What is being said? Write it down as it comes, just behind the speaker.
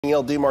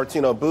Danielle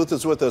DiMartino Booth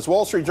is with us.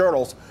 Wall Street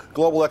Journal's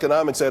global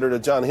economics editor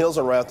John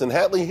Hilsenrath and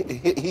Hadley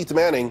Heath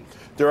Manning,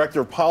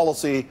 director of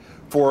policy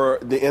for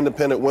the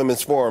Independent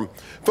Women's Forum.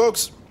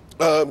 Folks,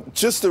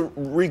 just to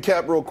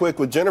recap real quick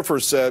what Jennifer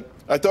said,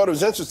 I thought it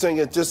was interesting.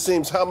 It just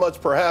seems how much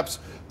perhaps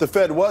the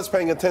Fed was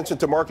paying attention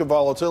to market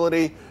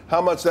volatility,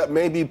 how much that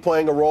may be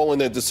playing a role in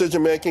their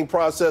decision-making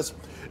process.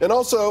 And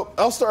also,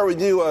 I'll start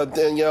with you,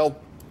 Danielle.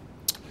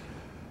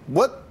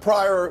 What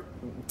prior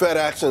Fed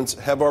actions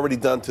have already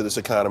done to this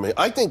economy?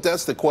 I think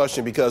that's the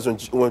question, because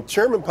when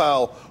Chairman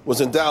Powell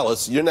was in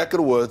Dallas, your neck of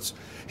the woods,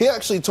 he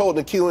actually told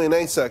in the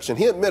Q&A section,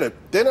 he admitted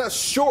they're not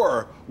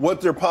sure what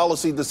their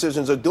policy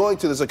decisions are doing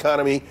to this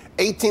economy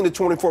 18 to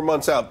 24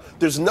 months out.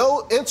 There's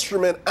no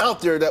instrument out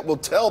there that will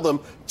tell them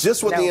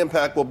just what the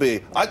impact will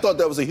be. I thought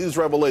that was a huge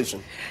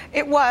revelation.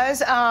 It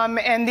was,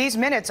 and these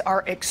minutes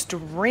are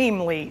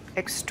extremely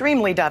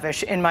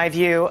dovish in my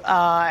view,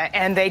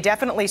 and they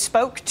definitely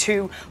spoke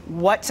to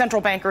what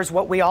central bankers,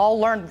 what we all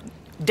learned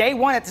day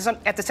one at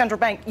the central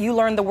bank. You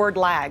learn the word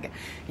lag.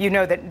 You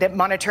know that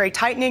monetary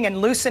tightening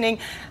and loosening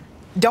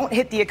don't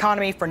hit the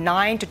economy for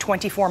 9 to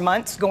 24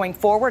 months going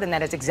forward, and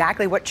that is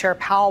exactly what Chair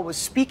Powell was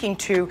speaking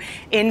to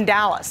in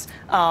Dallas.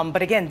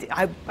 But again,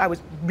 I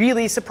was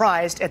really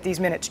surprised at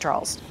these minutes,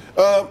 Charles.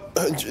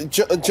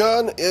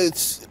 John,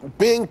 it's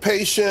being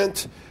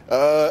patient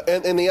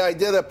and the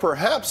idea that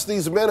perhaps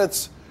these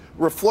minutes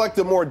reflect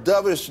a more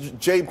dovish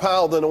Jay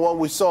Powell than the one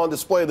we saw on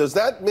display. Does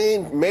that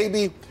mean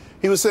maybe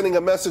he was sending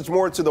a message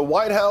more to the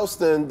White House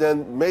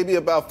than maybe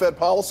about Fed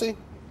policy?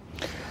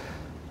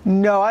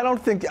 No, I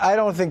don't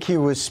think he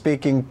was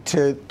speaking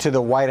to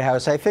the White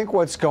House. I think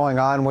what's going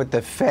on with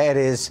the Fed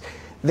is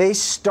they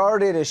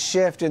started a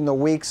shift in the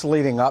weeks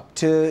leading up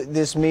to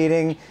this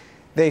meeting.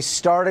 They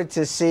started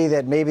to see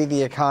that maybe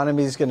the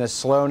economy is going to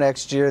slow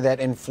next year,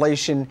 that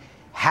inflation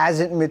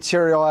hasn't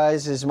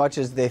materialized as much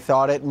as they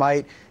thought it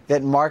might,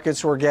 that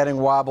markets were getting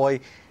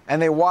wobbly,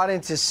 and they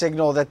wanted to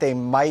signal that they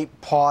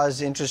might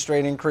pause interest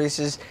rate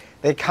increases.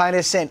 They kind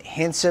of sent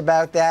hints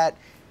about that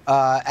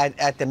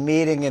at the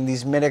meeting, and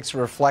these minutes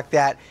reflect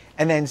that.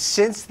 And then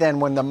since then,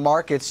 when the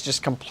markets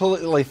just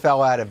completely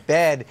fell out of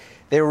bed,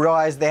 they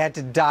realized they had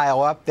to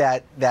dial up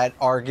that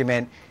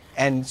argument,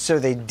 and so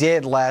they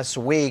did last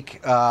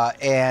week.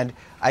 And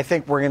I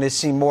think we're going to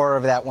see more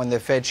of that when the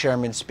Fed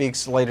chairman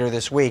speaks later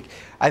this week.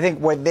 I think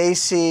what they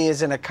see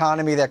is an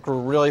economy that grew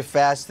really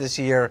fast this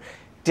year,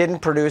 didn't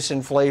produce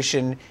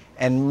inflation,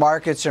 and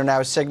markets are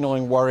now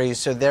signaling worries.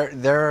 So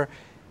they're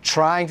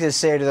trying to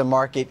say to the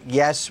market,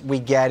 yes, we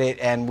get it,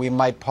 and we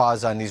might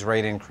pause on these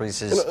rate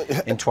increases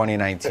in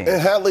 2019. And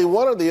Hadley,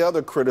 one of the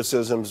other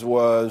criticisms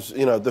was,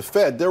 the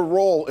Fed, their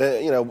role,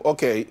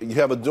 okay, you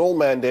have a dual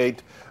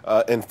mandate,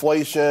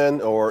 inflation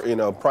or,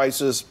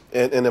 prices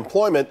and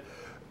employment.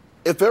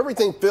 If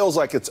everything feels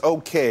like it's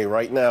okay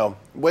right now,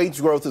 wage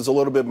growth is a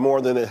little bit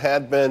more than it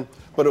had been,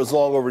 but it was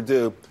long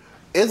overdue.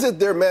 Is it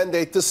their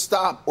mandate to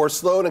stop or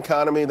slow an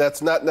economy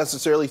that's not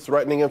necessarily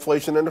threatening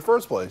inflation in the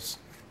first place?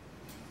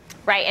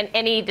 Right, and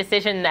any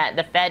decision that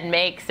the Fed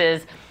makes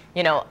is,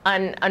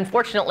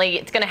 unfortunately,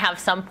 it's going to have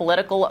some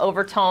political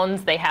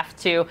overtones. They have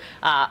to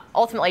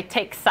ultimately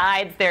take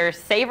sides. There's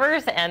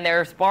savers and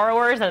there's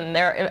borrowers, and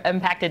they're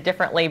impacted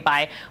differently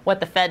by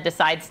what the Fed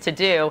decides to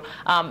do.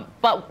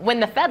 But when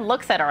the Fed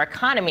looks at our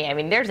economy, I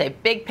mean, there's a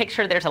big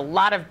picture. There's a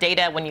lot of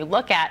data. When you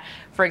look at,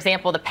 for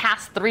example, the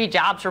past 3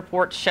 jobs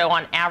reports show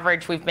on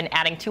average we've been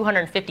adding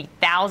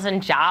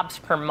 250,000 jobs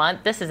per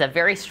month. This is a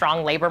very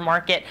strong labor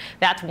market.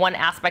 That's one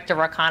aspect of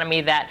our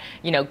economy that,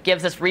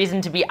 gives us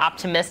reason to be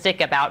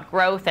optimistic about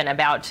growth and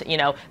about,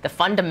 the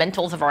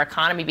fundamentals of our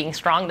economy being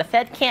strong. The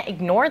Fed can't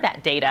ignore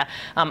that data,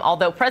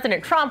 although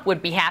President Trump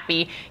would be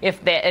happy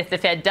if the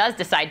Fed does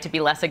decide to be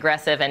less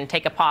aggressive and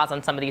take a pause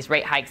on some of these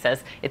rate hikes,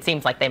 as it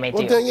seems like they may do.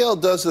 Well, Danielle,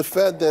 does the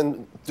Fed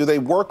then, do they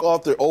work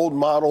off their old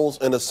models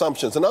and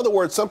assumptions? In other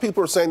words, some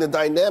people are saying the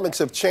dynamics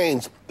have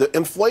changed. The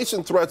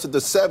inflation threats of the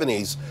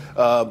 70s,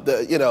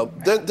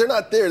 they're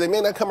not there. They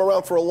may not come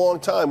around for a long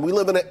time. We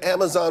live in an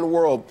Amazon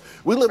world.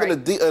 We live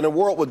in a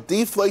world with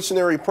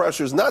deflationary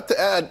pressures, not to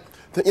add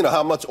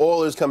how much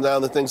oil has come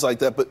down and things like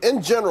that. But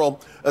in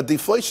general, a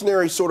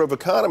deflationary sort of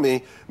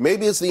economy,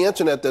 maybe it's the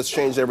internet that's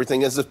changed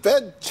everything. Is the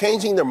Fed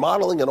changing their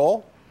modeling at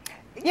all?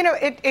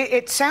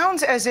 It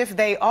sounds as if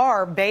they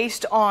are,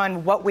 based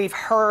on what we've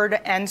heard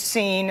and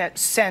seen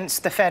since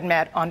the Fed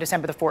met on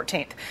December the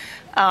 14th.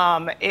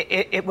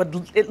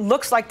 It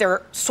looks like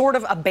they're sort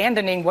of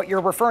abandoning what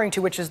you're referring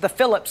to, which is the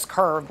Phillips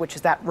curve, which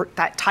is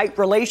that tight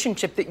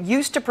relationship that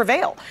used to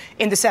prevail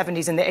in the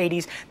 70s and the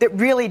 80s that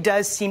really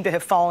does seem to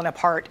have fallen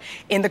apart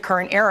in the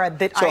current era.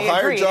 So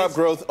higher job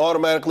growth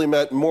automatically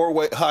meant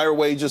higher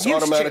wages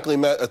automatically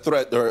met a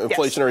threat or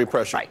inflationary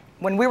pressure. Right.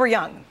 When we were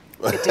young,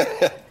 it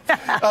did.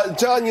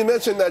 John, you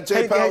mentioned that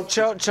Jay Powell.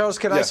 Hey, Charles,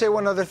 can I say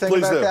one other thing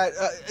about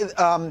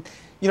that?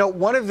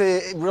 One of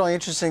the really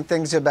interesting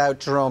things about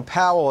Jerome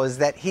Powell is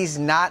that he's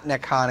not an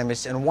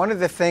economist, and one of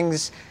the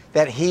things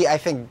that he, I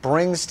think,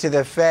 brings to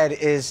the Fed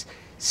is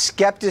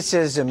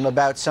skepticism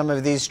about some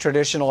of these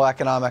traditional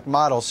economic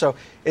models. So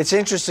it's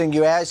interesting.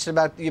 You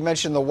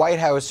mentioned the White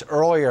House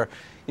earlier.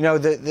 You know,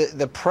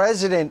 the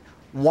president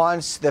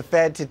wants the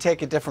Fed to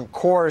take a different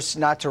course,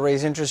 not to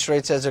raise interest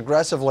rates as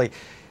aggressively.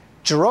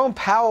 Jerome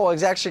Powell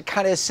is actually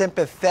kind of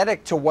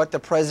sympathetic to what the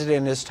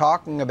president is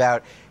talking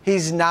about.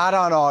 He's not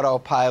on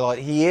autopilot.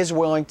 He is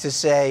willing to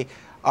say,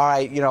 all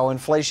right, you know,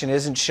 inflation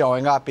isn't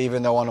showing up,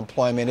 even though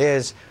unemployment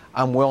is.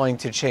 I'm willing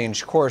to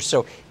change course.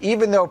 So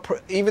even though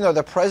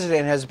the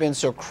president has been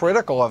so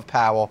critical of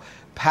Powell,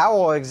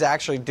 Powell is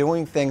actually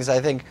doing things,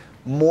 I think,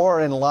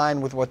 more in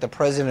line with what the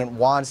president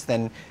wants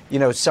than, you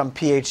know, some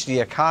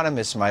PhD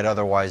economists might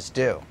otherwise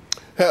do.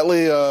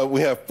 Hatley,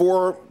 we have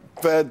 4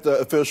 Fed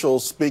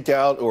officials speak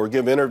out or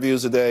give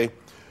interviews a day.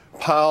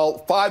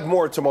 Powell, 5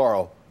 more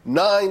tomorrow. 8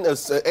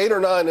 or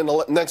 9 in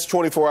the next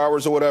 24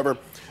 hours or whatever.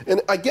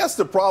 And I guess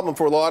the problem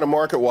for a lot of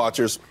market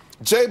watchers,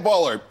 Jay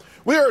Bullard,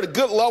 we are at a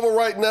good level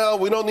right now.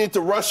 We don't need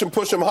to rush and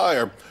push him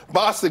higher.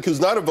 Bostic, who's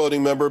not a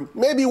voting member,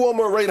 maybe 1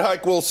 more rate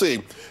hike, we'll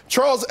see.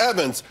 Charles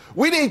Evans,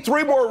 we need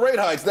 3 more rate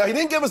hikes. Now, he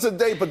didn't give us a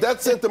date, but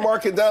that sent the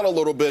market down a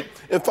little bit.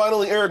 And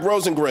finally, Eric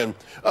Rosengren.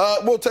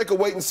 We'll take a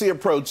wait-and-see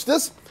approach.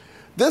 This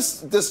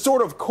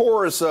sort of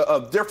chorus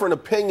of different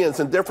opinions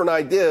and different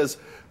ideas,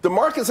 the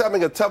market's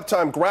having a tough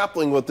time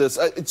grappling with this.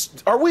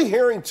 Are we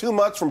hearing too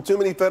much from too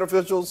many Fed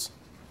officials?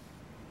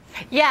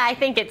 Yeah, I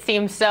think it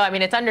seems so. I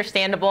mean, it's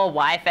understandable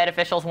why Fed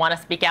officials want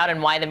to speak out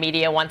and why the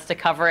media wants to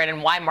cover it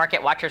and why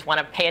market watchers want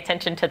to pay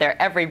attention to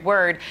their every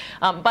word.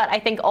 But I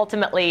think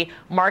ultimately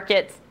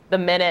markets, the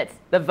minutes,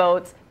 the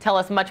votes tell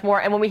us much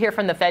more. And when we hear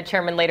from the Fed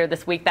chairman later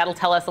this week, that'll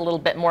tell us a little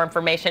bit more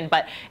information.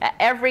 But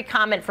every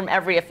comment from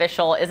every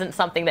official isn't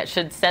something that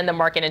should send the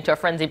market into a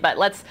frenzy. But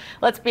let's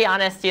be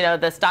honest, you know,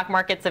 the stock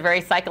market's a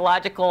very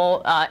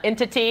psychological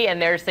entity. And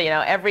there's, you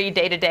know, every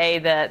day to day,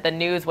 the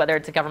news, whether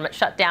it's a government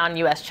shutdown,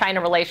 U.S.-China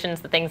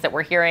relations, the things that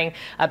we're hearing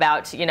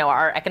about, you know,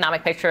 our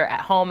economic picture at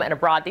home and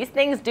abroad, these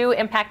things do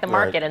impact the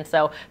market. Right. And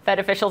so Fed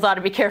officials ought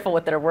to be careful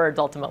with their words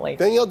ultimately.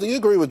 Danielle, do you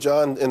agree with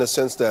John in a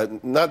sense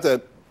that not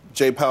that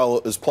Jay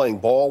Powell is playing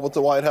ball with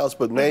the White House,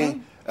 but may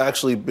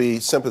actually be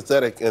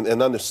sympathetic and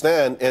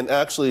understand and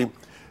actually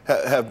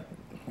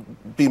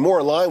be more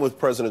in line with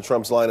President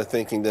Trump's line of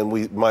thinking than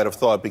we might have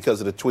thought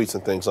because of the tweets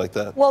and things like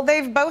that? Well,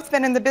 they've both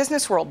been in the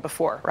business world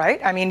before, right?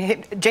 I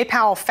mean, Jay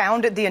Powell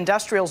founded the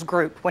Industrials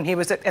Group when he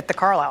was at the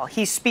Carlyle.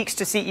 He speaks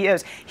to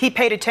CEOs. He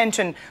paid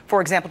attention,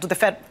 for example, to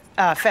the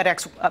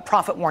FedEx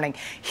profit warning.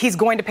 He's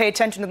going to pay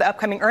attention to the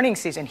upcoming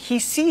earnings season. He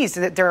sees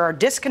that there are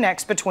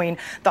disconnects between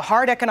the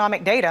hard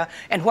economic data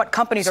and what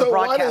companies are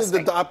broadcasting. So why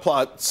did the dot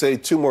plot say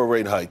 2 more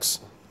rate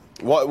hikes?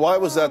 Why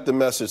was that the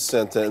message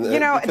sent in? You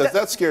know, because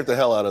that scared the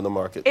hell out of the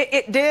market.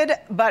 It did,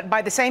 but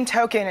by the same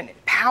token,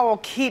 Powell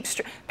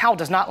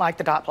does not like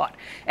the dot plot.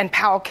 And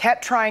Powell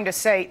kept trying to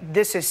say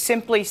this is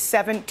simply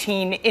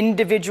 17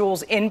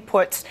 individuals'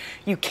 inputs.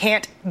 You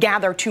can't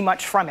gather too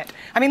much from it.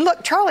 I mean,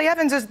 look, Charlie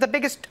Evans is the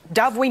biggest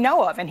dove we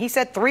know of, and he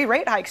said 3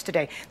 rate hikes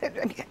today.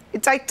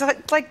 It's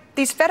like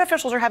these Fed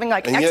officials are having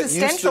like and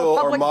existential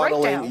public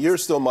breakdowns. You're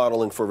still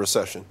modeling for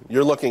recession.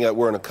 You're looking at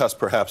we're in a cusp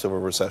perhaps of a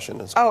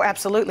recession. Oh,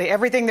 absolutely.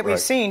 Everything that we've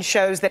seen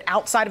shows that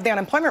outside of the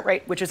unemployment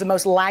rate, which is the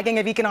most lagging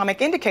of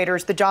economic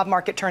indicators, the job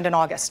market turned in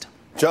August.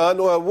 John,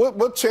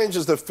 what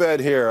changes the Fed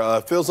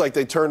here? Feels like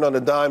they turned on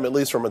a dime, at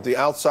least from the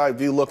outside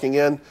view looking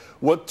in.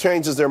 What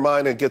changes their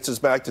mind and gets us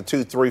back to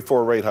 2, 3,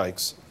 4 rate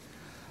hikes?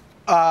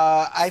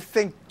 I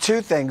think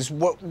 2 things.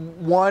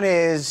 One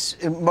is,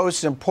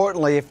 most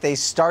importantly, if they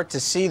start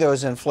to see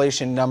those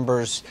inflation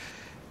numbers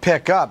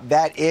pick up,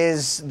 that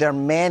is their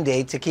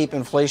mandate to keep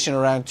inflation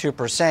around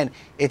 2%.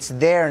 It's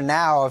there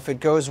now. If it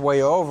goes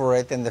way over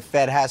it, then the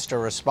Fed has to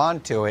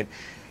respond to it.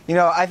 You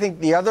know, I think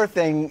the other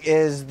thing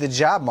is the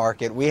job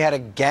market. We had a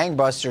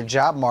gangbuster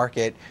job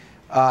market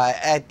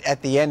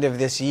at the end of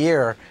this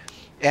year.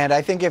 And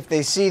I think if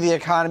they see the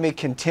economy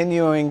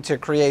continuing to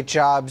create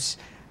jobs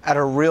at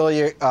a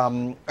really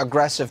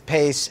aggressive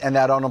pace and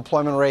that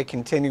unemployment rate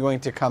continuing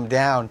to come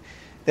down,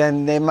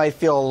 then they might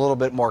feel a little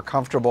bit more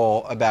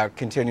comfortable about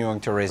continuing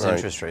to raise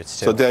interest rates,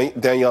 too. So,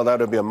 Danielle, that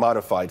would be a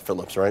modified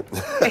Phillips, right?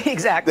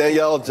 Exactly.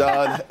 Danielle,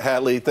 John,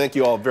 Hatley, thank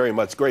you all very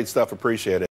much. Great stuff. Appreciate it.